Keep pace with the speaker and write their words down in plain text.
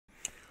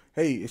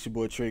Hey, it's your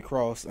boy Trey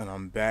Cross, and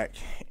I'm back.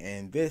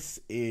 And this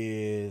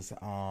is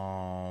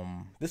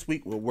this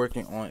week we're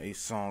working on a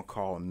song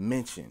called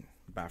 "Mention"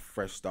 by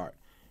Fresh Start.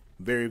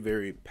 Very,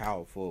 very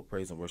powerful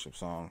praise and worship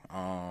song.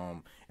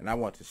 And I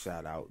want to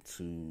shout out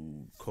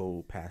to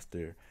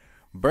co-pastor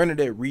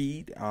Bernadette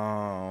Reed.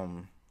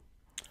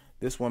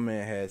 This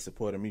woman has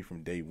supported me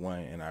from day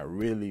one, and I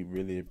really,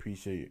 really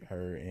appreciate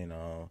her. And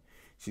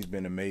she's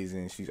been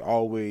amazing. She's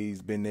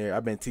always been there.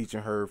 I've been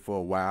teaching her for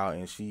a while,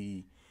 and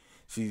she's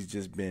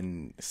just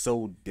been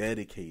so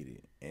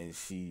dedicated. And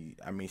she's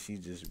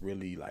just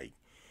really like,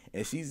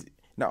 and she's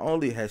not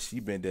only has she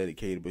been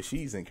dedicated, but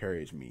she's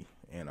encouraged me.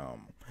 And I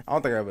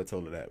don't think I ever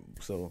told her that.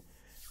 So,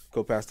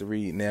 co-pastor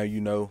Reed, now you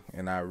know,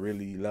 and I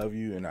really love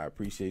you, and I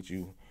appreciate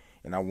you.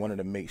 And I wanted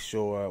to make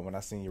sure when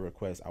I seen your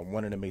request, I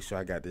wanted to make sure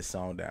I got this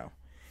song down.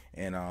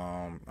 And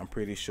I'm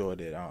pretty sure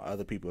that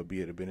other people will be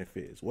able to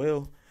benefit as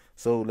well.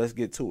 So let's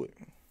get to it.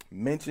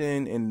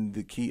 Mention in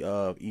the key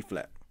of E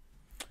flat.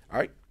 All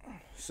right.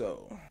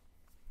 So,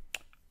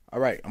 all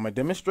right, I'm gonna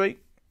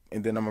demonstrate,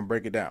 and then I'm gonna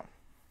break it down.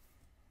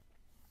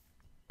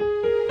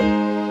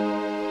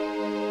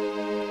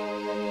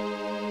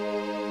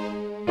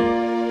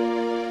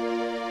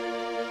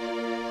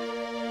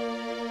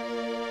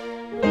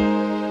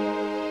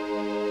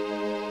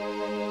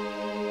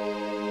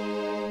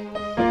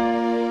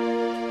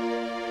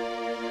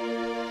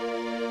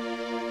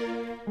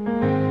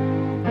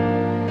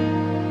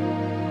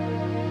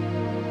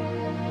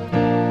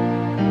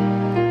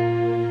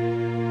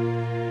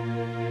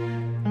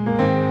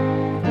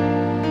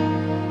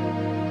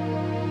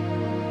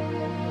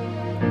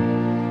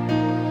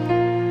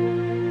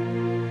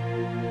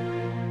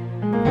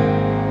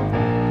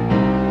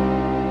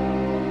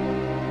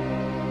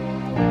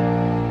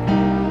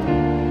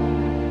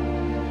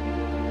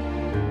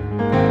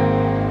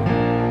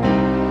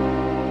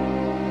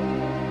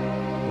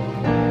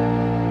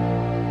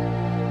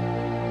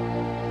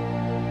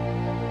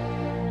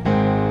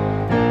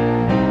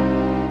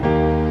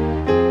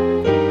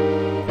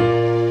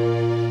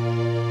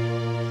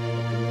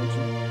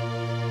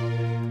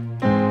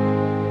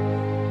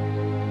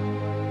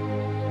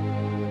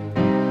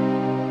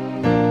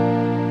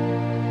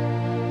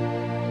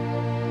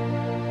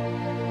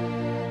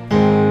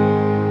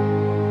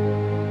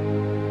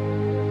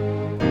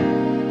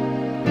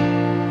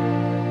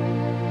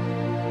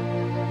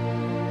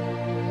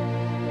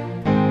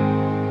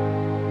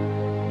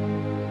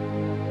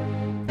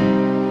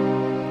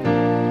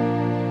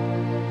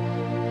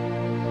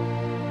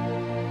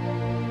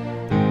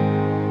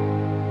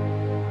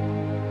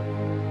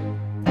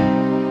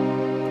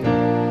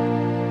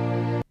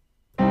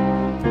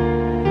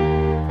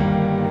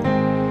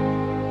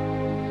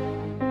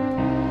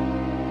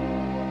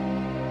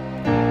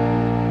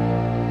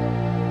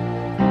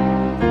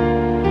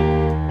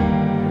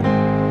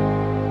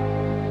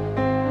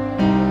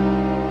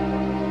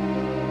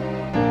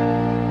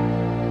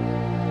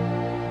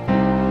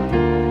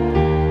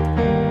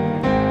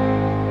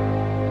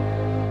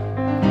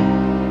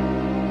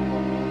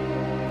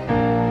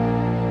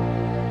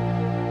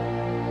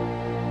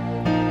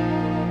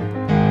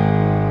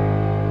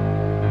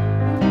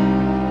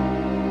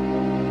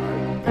 All right,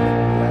 and then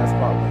the last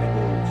part when they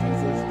go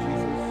Jesus,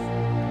 Jesus.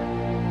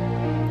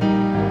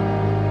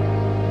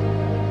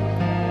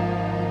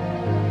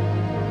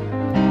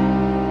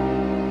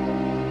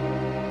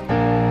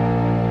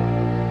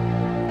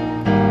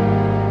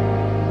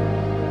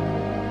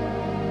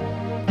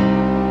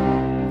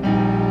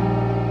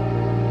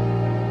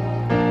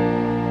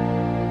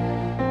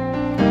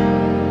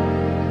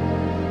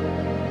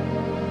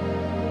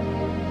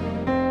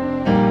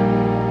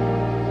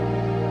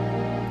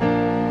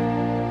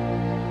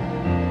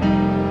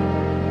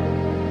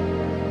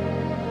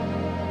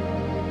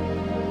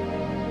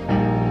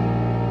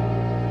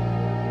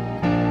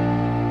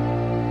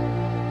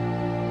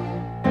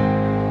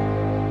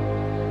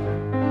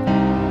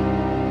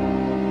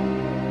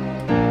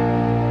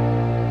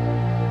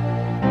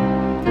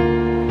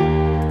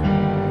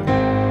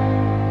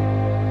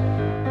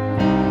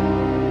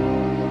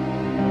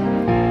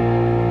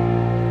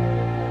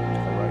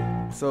 All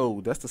right,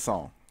 so that's the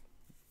song.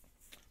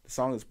 The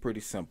song is pretty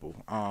simple.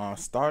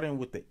 Starting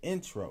with the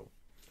intro.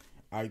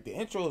 All right, the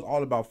intro is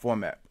all about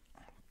format.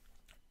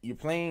 You're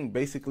playing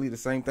basically the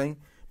same thing,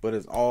 but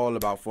it's all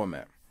about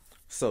format.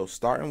 So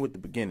starting with the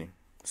beginning.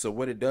 So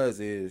what it does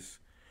is,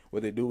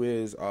 what they do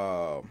is,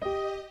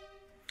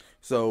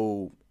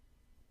 so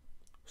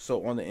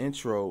so on the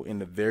intro in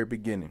the very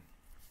beginning,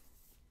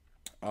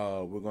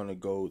 we're gonna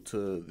go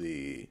to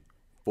the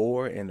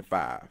 4 and the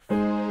 5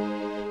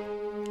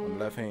 on the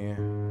left hand,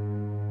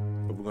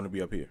 but we're gonna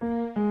be up here.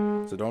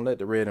 So don't let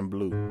the red and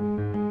blue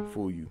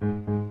fool you.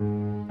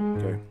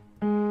 Okay,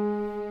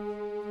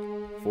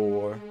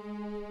 4,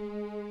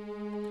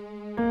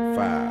 5,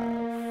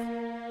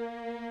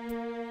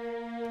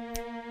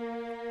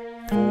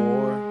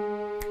 4,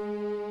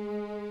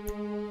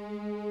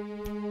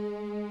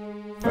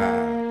 5.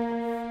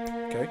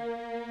 Okay.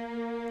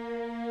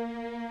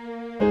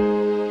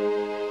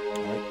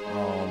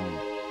 All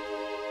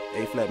right.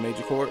 A flat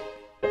major chord.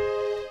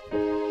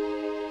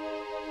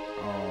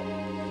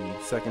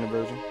 second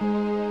inversion.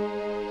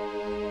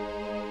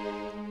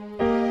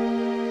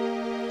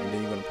 And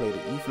then you're gonna play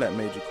the E flat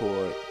major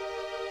chord.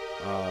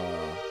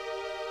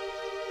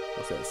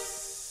 What's that?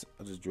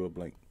 I just drew a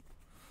blank.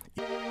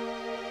 And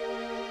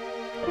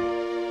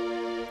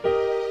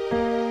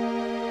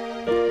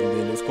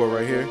then this chord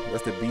right here,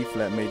 that's the B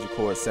flat major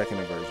chord second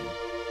inversion.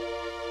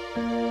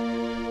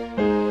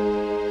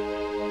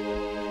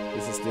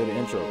 This is still the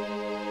intro.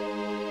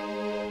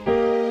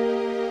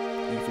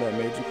 E flat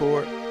major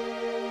chord,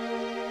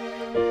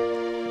 B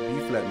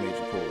flat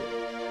major chord,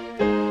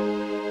 A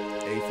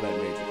flat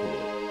major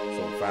chord.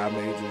 So 5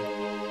 major,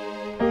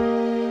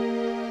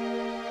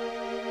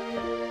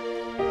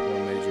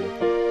 1 major,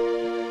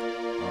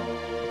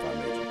 5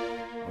 major.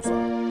 I'm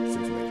sorry,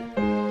 6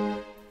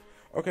 major.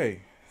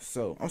 Okay,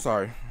 so I'm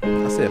sorry.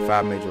 I said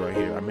 5 major right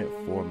here. I meant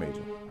 4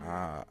 major.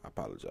 I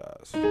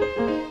apologize.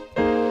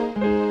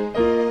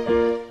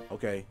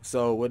 Okay,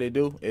 so what they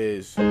do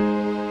is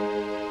then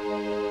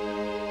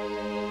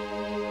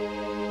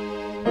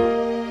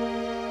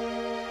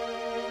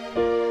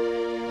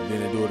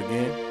they do it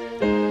again.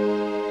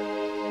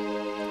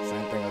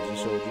 Same thing I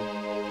just showed you.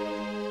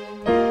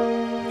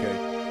 Okay.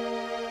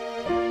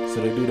 So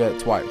they do that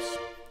twice.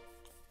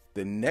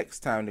 The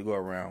next time they go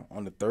around,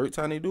 on the third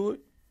time they do it,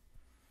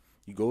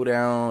 you go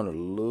down a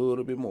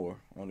little bit more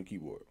on the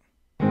keyboard.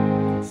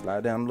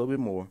 Slide down a little bit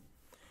more.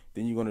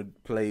 Then you're going to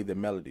play the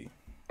melody.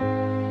 You're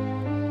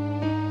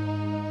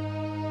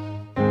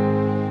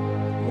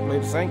going to play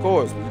the same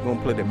chords, but you're going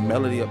to play the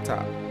melody up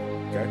top.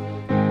 Okay?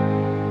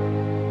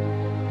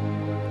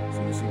 So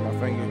you see my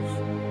fingers?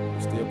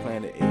 I'm still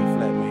playing the A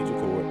flat major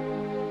chord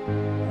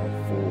on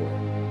 4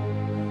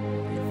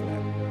 A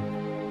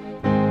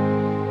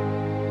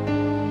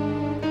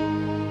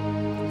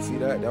flat. See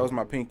that? That was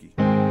my pinky. C,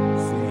 D,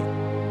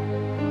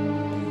 E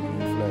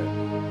flat.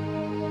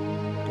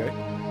 Okay?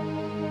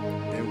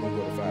 Then we're going to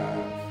go to 5. D,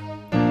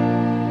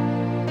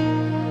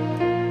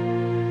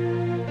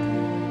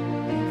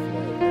 E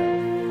flat, F.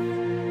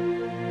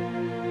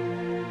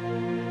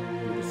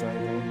 Do the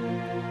same thing.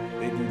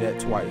 They do that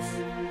twice.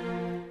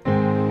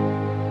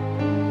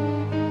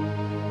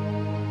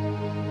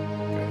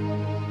 Okay.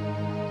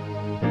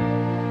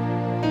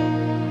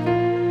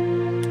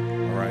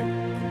 Alright.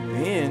 And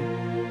then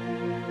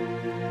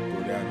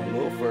go down a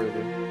little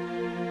further.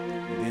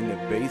 And then the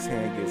bass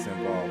hand gets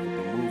involved with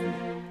the movement.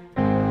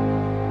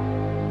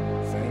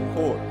 Same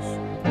chords.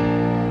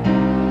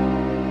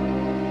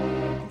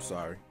 I'm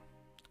sorry.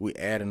 We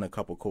adding a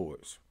couple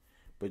chords.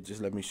 But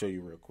just let me show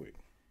you real quick.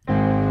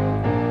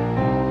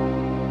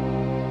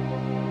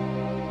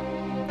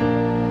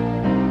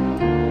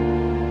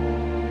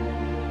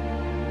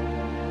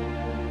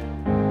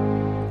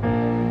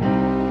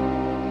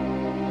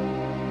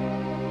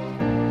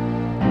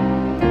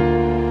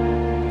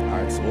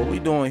 Alright, so what we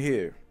doing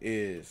here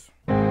is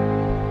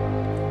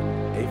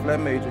A flat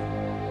major,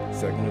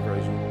 second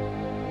inversion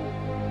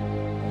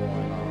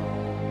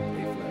on A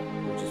flat,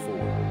 which is 4.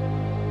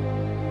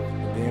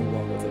 And then we're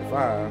gonna go to the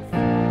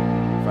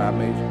 5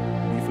 major,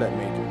 B flat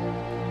major,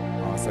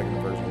 second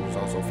inversion, which is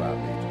also 5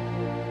 major.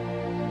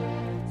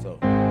 So,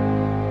 and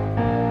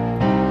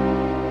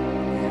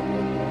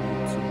we're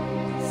going to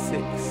the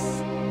 6.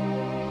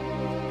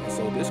 And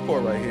so this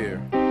chord right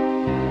here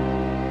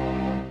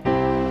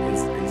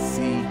is a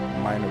C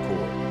minor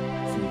chord.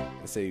 See,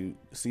 let's say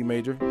C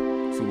major,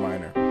 C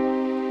minor.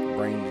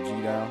 Bring the G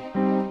down.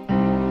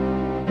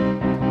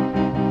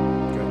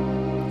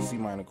 Okay, C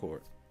minor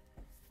chord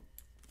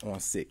on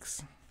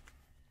 6.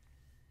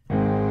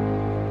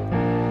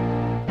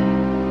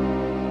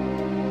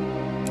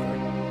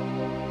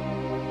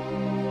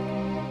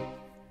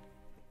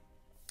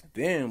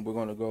 Then we're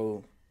gonna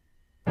go.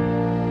 So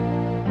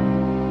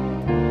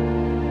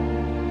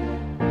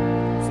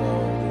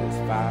there's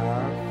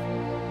 5.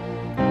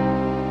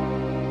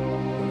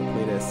 We're gonna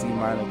play that C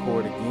minor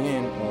chord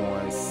again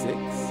on 6,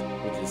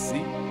 which is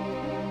C.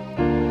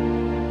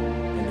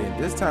 And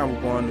then this time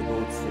we're going to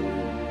go to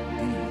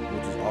D,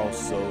 which is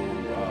also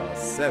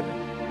 7.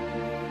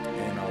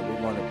 And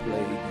we're going to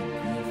play the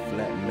B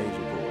flat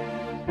major chord.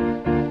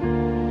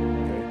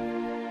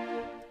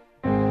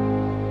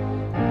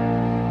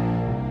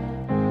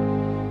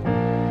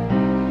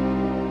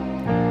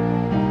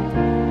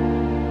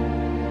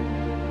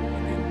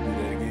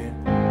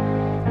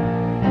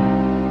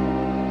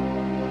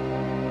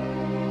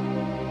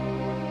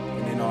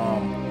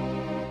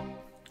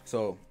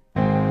 So,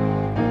 real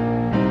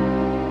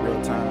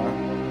time.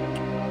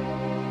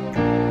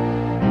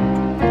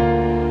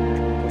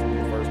 This will be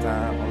the first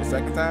time. On the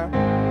second time,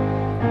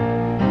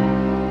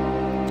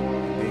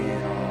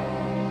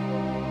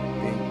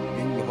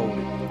 then you hold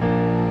it.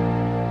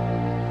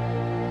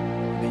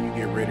 Then you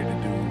get ready to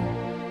do.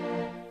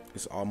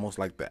 It's almost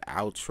like the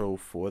outro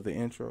for the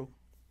intro.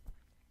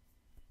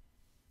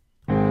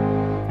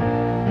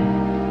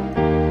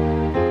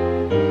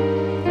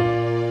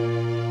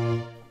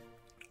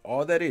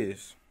 All that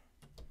is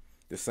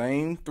the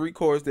same 3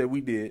 chords that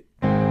we did.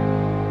 The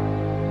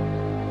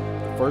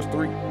first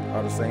 3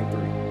 are the same 3.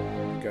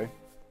 Okay.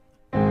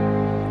 5,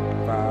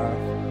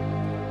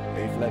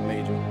 A flat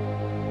major,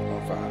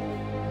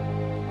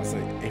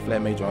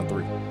 flat major on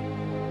 3.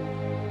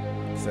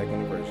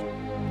 Second inversion.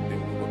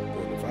 Then we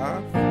go to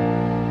 5.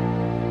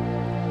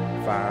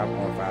 5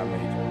 on 5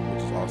 major,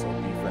 which is also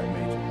B flat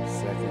major.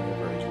 Second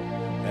inversion.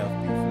 F,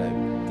 B flat,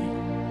 D.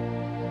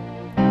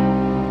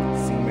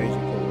 C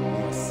major chord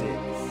on 6.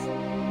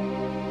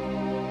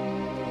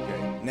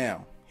 Okay,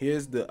 now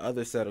here's the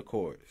other set of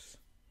chords.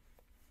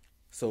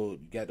 So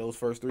you got those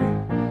first 3,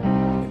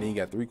 and then you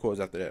got 3 chords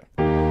after that.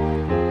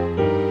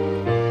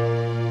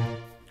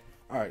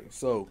 Alright,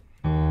 so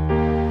the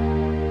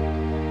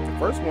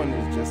first one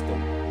is just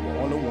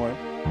on the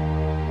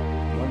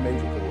 1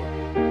 major chord.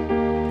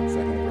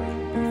 Second inversion,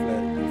 B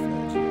flat,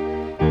 G.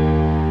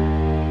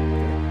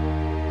 Okay.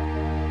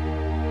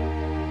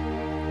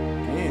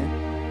 Again.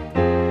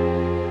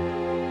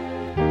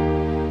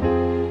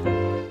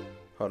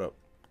 Hold up.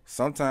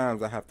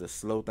 Sometimes I have to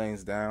slow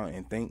things down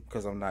and think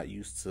because I'm not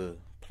used to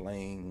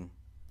playing,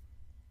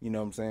 you know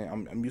what I'm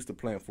saying? I'm used to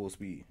playing full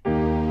speed. So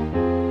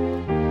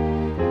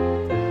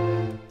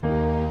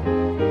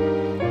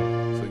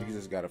you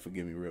just gotta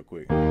forgive me real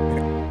quick.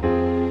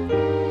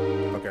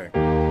 Okay.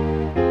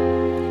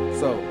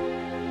 So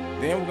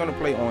then we're gonna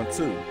play on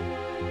 2.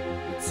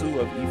 The 2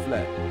 of E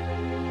flat.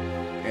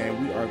 And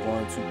we are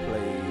going to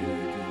play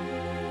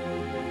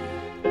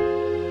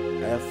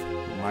the F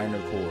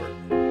minor chord,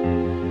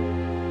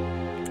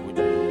 which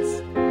is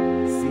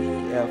C,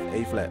 F,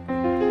 A flat.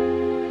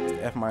 It's the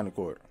F minor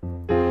chord.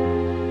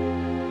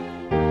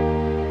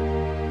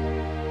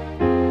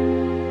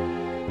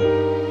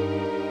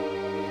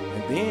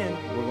 And then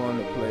we're going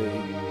to play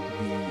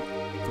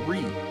the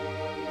 3,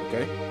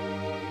 okay?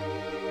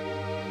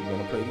 We're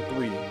going to play the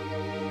 3,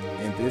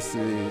 and this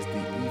is the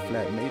E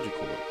flat major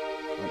chord.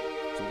 Right?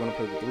 So we're going to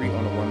play the 3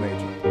 on the 1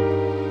 major.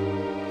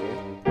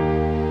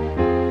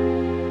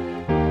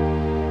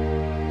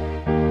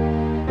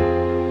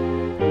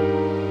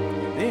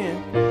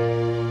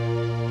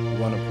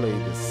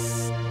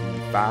 The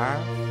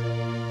 5,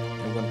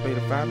 and we're going to play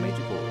the 5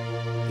 major chord.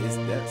 It's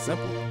that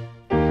simple.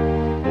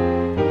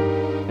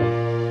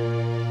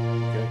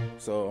 Okay,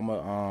 so I'm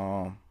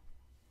gonna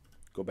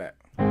go back.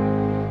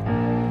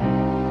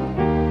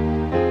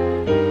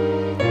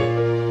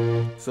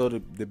 So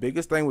the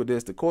biggest thing with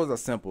this, the chords are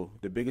simple.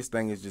 The biggest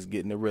thing is just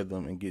getting the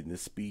rhythm and getting the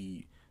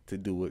speed to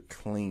do it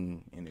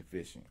clean and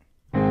efficient.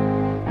 I'm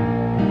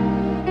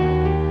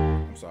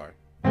sorry.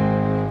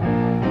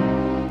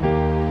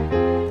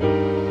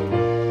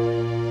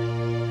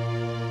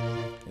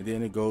 And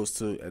then it goes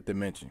to at the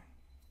mention,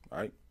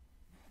 right?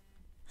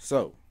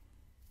 So,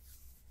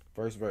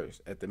 first verse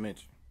at the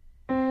mention.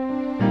 5.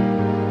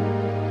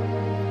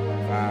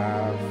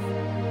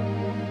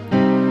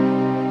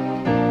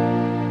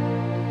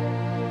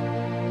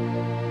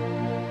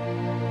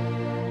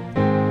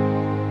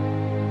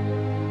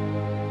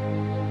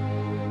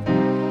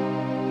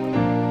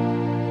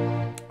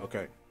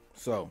 Okay,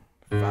 so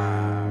 5,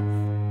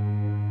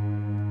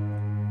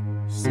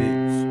 6.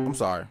 I'm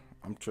sorry,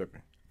 I'm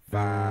tripping.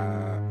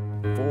 5,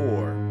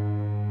 4,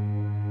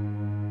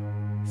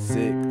 6,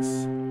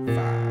 5,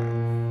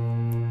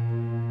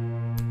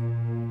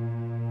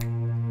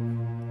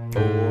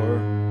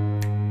 4,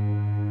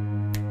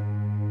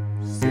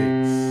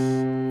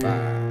 6, 5.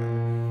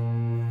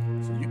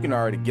 So you can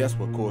already guess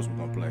what chords we're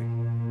gonna play.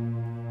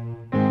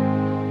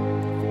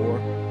 4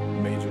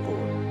 major chord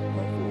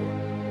on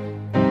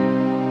 4.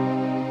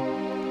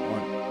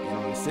 And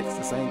on the 6,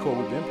 the same chord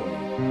we've been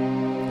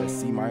playing. That's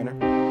C minor.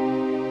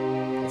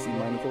 C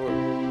minor chord.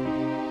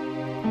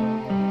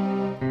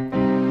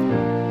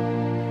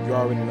 You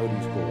already know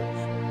these chords.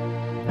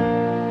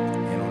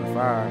 And on the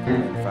 5, we're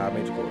playing the 5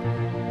 major chord.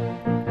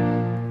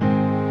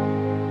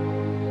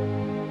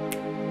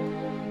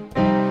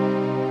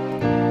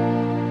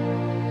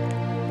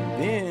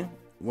 And then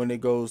when it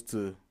goes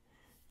to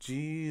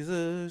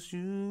Jesus,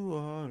 you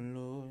are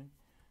Lord.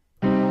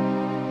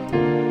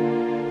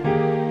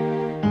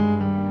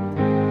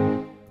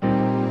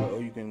 Or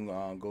you can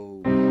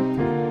go.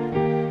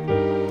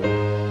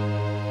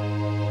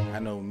 I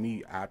know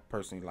me, I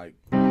personally like.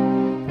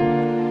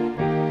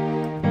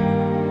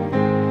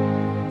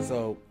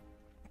 So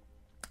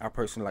I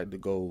personally like to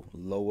go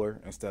lower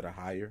instead of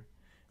higher.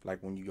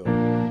 Like when you go, because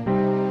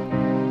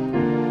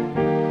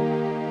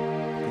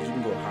you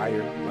can go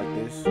higher like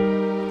this,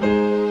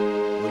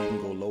 or you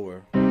can go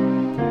lower.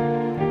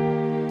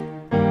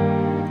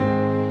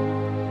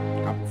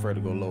 I prefer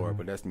to go lower,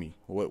 but that's me.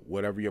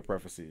 Whatever your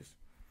preference is.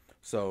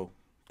 So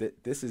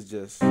this is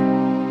just the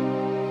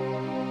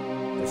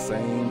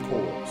same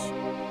chords.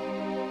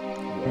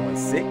 We're on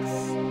 6,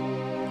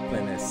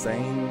 playing that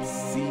same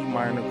C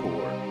minor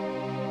chord.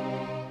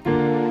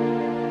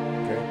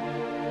 Okay.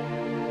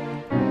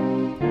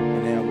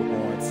 And then we're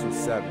going to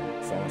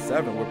 7. So on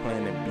 7, we're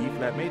playing the B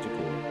flat major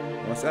chord.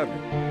 On 7.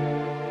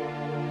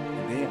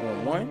 And then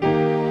on 1,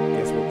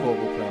 guess what chord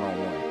we're playing on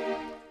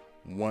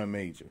 1? 1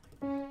 major.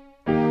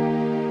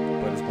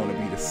 But it's going to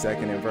be the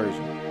second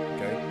inversion.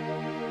 Okay.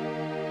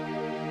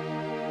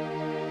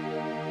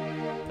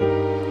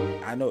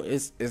 I know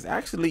it's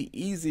actually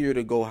easier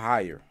to go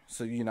higher,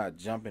 so you're not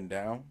jumping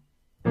down.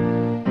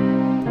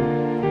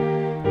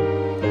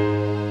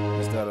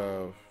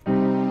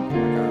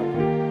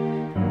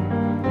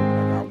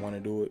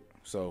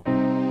 So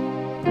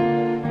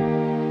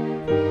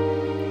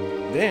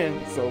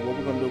then, so what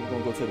we're gonna do? We're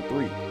gonna go to the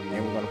 3,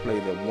 and we're gonna play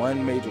the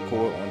 1 major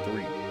chord on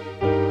 3.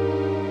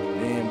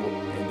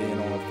 And then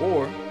on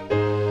 4,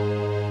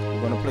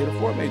 we're gonna play the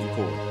 4 major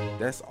chord.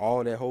 That's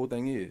all that whole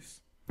thing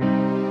is. And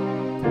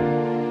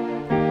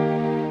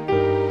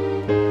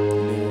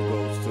then it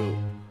goes to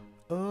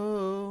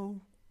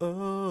oh,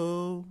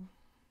 oh.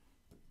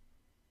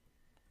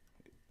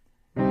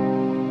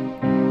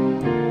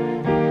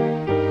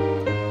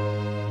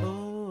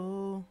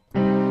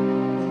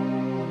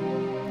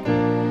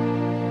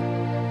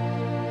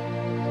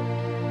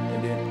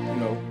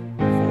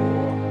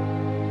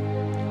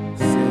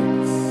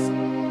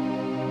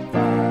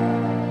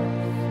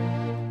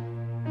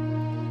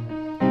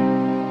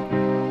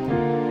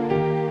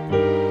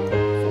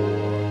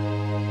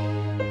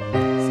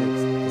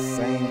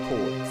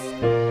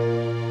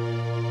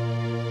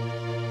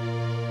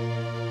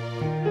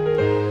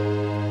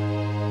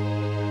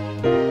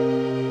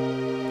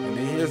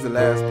 The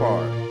last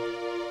part,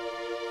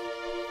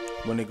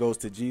 when it goes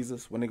to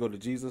Jesus, when they go to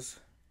Jesus,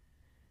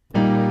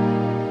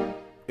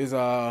 is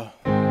hold up.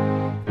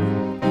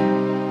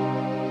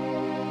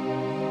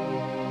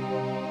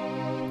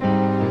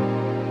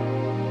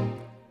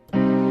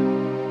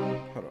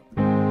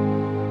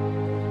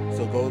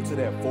 So go to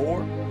that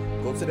 4,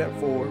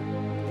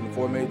 on the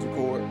 4 major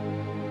chord,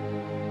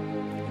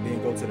 and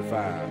then go to the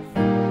 5.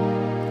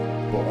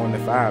 But on the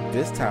 5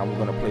 this time, we're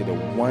gonna play the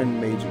 1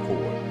 major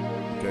chord.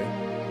 Okay.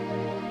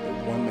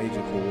 1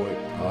 major chord,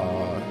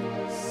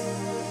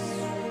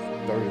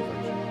 3rd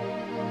inversion.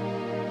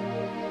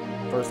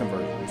 First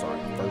inversion.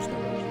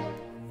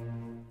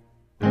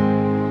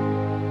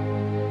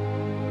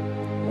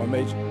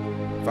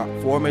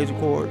 4 major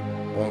chord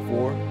on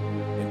 4,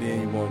 and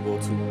then you're gonna go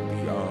to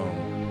the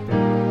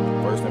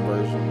 1st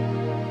inversion,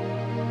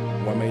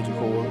 1 major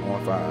chord on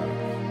 5,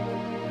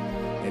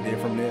 and then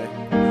from there,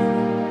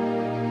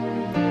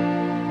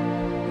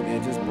 and then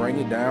just bring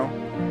it down.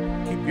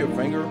 Keep your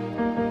finger.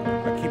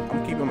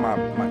 I'm keeping my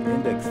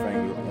index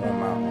finger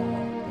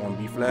on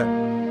B flat,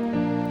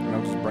 and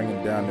I'm just bringing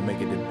it down to make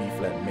it the B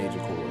flat major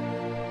chord,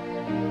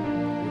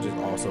 which is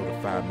also the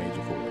 5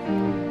 major chord.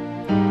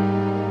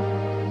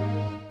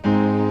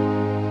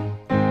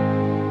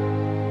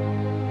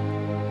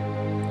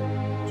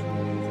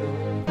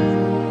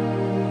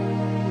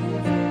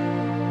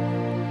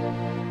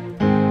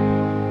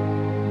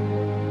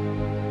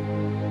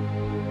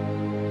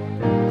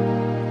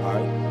 All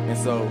right, and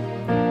so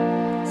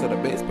the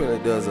bass player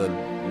does a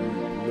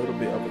little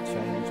bit of a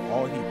change.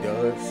 All he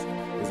does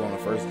is on the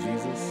first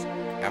Jesus,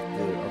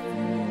 after a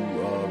few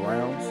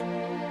rounds,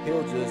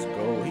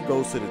 he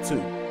goes to the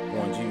 2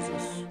 on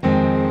Jesus.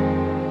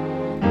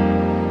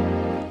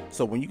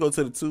 So when you go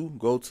to the 2,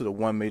 go to the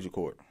 1 major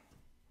chord.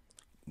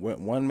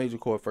 1 major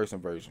chord, 1st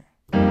inversion.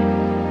 Jesus.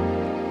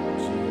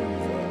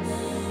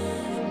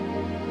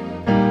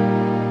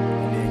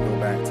 And then go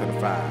back to the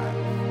 5.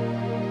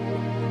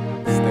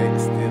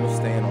 Still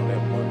staying on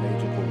that 1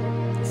 major chord.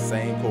 The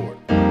same chord.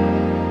 Look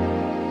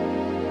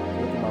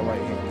at my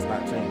right hand, it's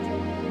not changing.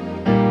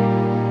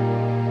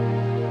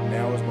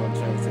 Now it's going to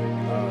change to the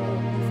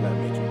B flat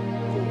major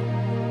chord.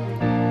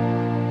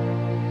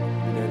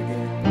 Do that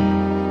again.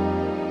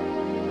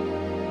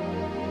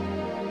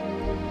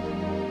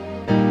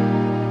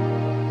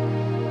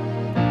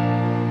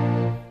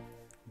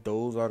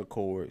 Those are the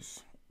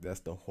chords. That's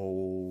the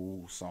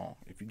whole song.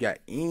 If you got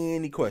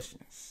any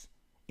questions,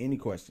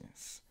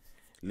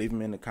 leave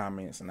them in the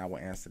comments and I will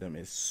answer them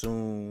as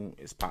soon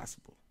as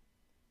possible.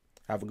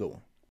 Have a good one.